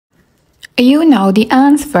You know the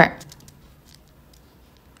answer.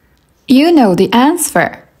 You know the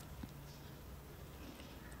answer.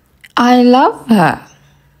 I love her.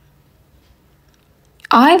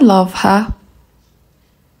 I love her.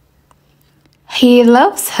 He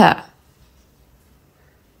loves her.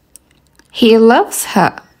 He loves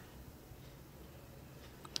her.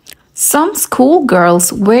 Some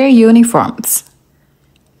schoolgirls wear uniforms.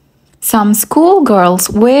 Some schoolgirls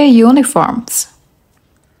wear uniforms.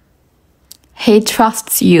 He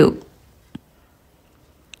trusts you.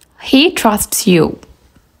 He trusts you.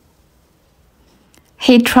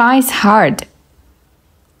 He tries hard.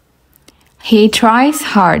 He tries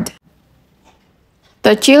hard.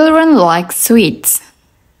 The children like sweets.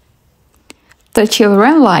 The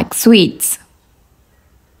children like sweets.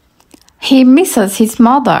 He misses his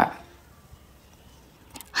mother.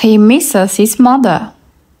 He misses his mother.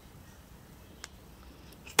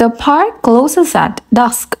 The park closes at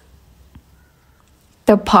dusk.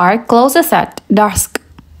 The park closes at dusk.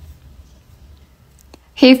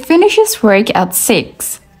 He finishes work at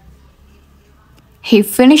 6. He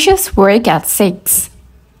finishes work at 6.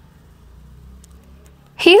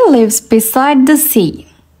 He lives beside the sea.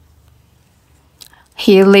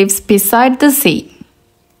 He lives beside the sea.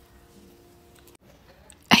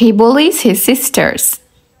 He bullies his sisters.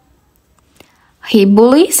 He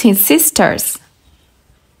bullies his sisters.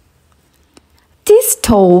 This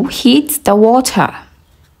stove heats the water.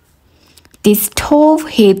 This stove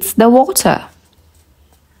heats the water.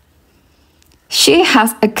 She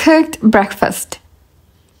has a cooked breakfast.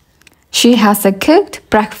 She has a cooked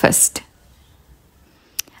breakfast.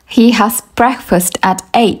 He has breakfast at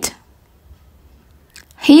 8.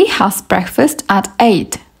 He has breakfast at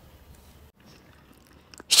 8.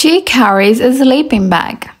 She carries a sleeping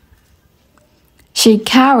bag. She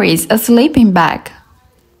carries a sleeping bag.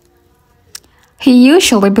 He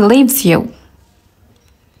usually believes you.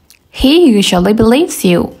 He usually believes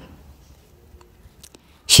you.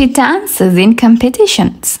 She dances in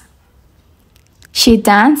competitions. She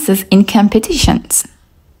dances in competitions.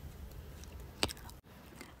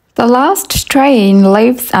 The last train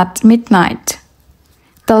leaves at midnight.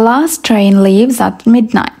 The last train leaves at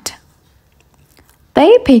midnight.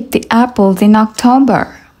 They pick the apples in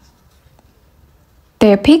October.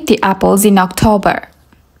 They pick the apples in October.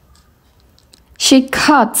 She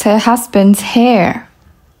cuts her husband's hair.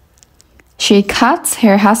 She cuts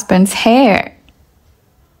her husband's hair.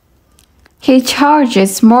 He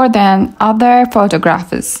charges more than other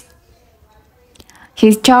photographers.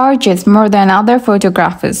 He charges more than other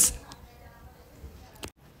photographers.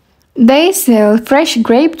 They sell fresh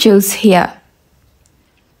grape juice here.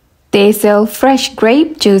 They sell fresh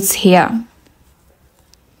grape juice here.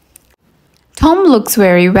 Tom looks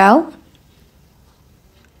very well.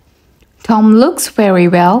 Tom looks very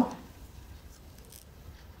well.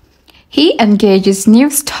 He engages new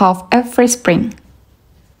staff every spring.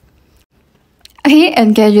 He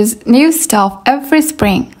engages new staff every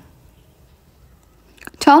spring.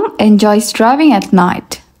 Tom enjoys driving at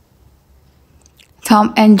night.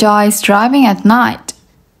 Tom enjoys driving at night.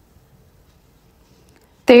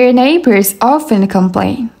 Their neighbors often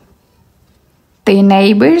complain. Their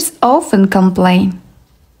neighbors often complain.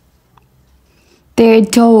 Their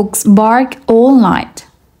dogs bark all night.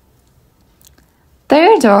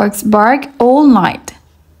 Their dogs bark all night.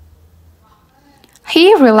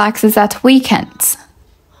 He relaxes at weekends.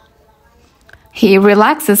 He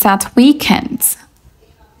relaxes at weekends.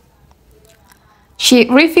 She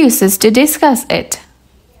refuses to discuss it.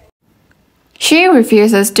 She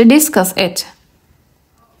refuses to discuss it.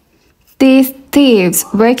 These thieves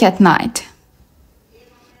work at night.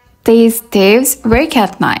 These thieves work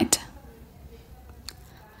at night.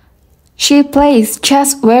 She plays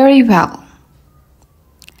chess very well.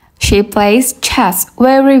 She plays chess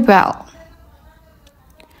very well.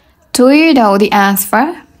 Do you know the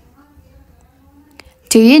answer?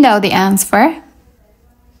 Do you know the answer?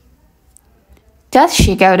 Does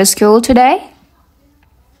she go to school today?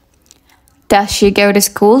 Does she go to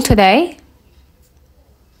school today?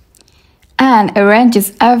 Anne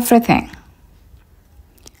arranges everything.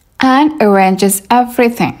 Anne arranges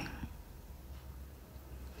everything.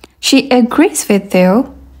 She agrees with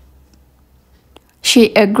you.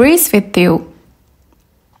 She agrees with you.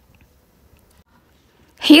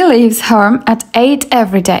 He leaves home at 8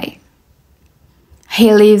 every day.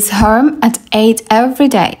 He leaves home at 8 every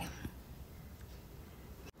day.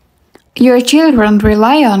 Your children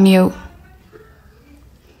rely on you.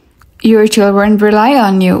 Your children rely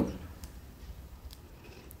on you.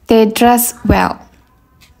 They dress well.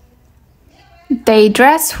 They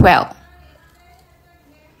dress well.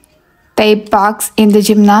 They box in the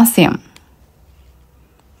gymnasium.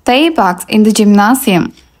 They box in the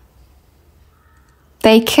gymnasium.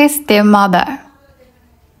 They kiss their mother.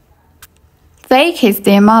 They kiss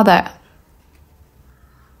their mother.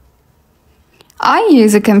 I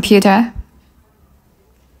use a computer.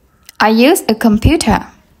 I use a computer.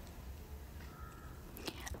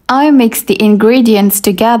 I mix the ingredients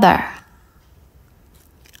together.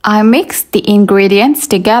 I mix the ingredients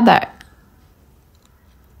together.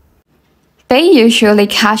 They usually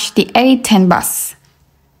catch the 8:10 bus.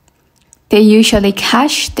 They usually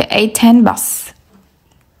catch the 8:10 bus.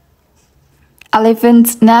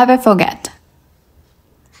 Elephants never forget.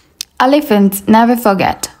 Elephants never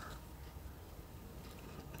forget.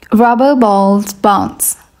 Rubber balls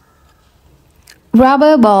bounce.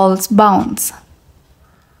 Rubber balls bounce.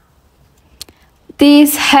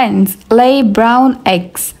 These hens lay brown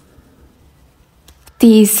eggs.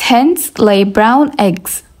 These hens lay brown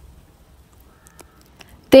eggs.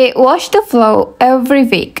 They wash the floor every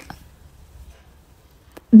week.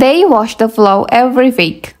 They wash the floor every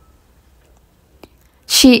week.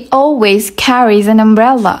 She always carries an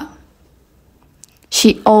umbrella.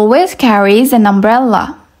 She always carries an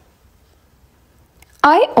umbrella.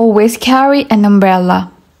 I always carry an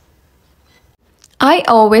umbrella. I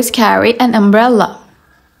always carry an umbrella.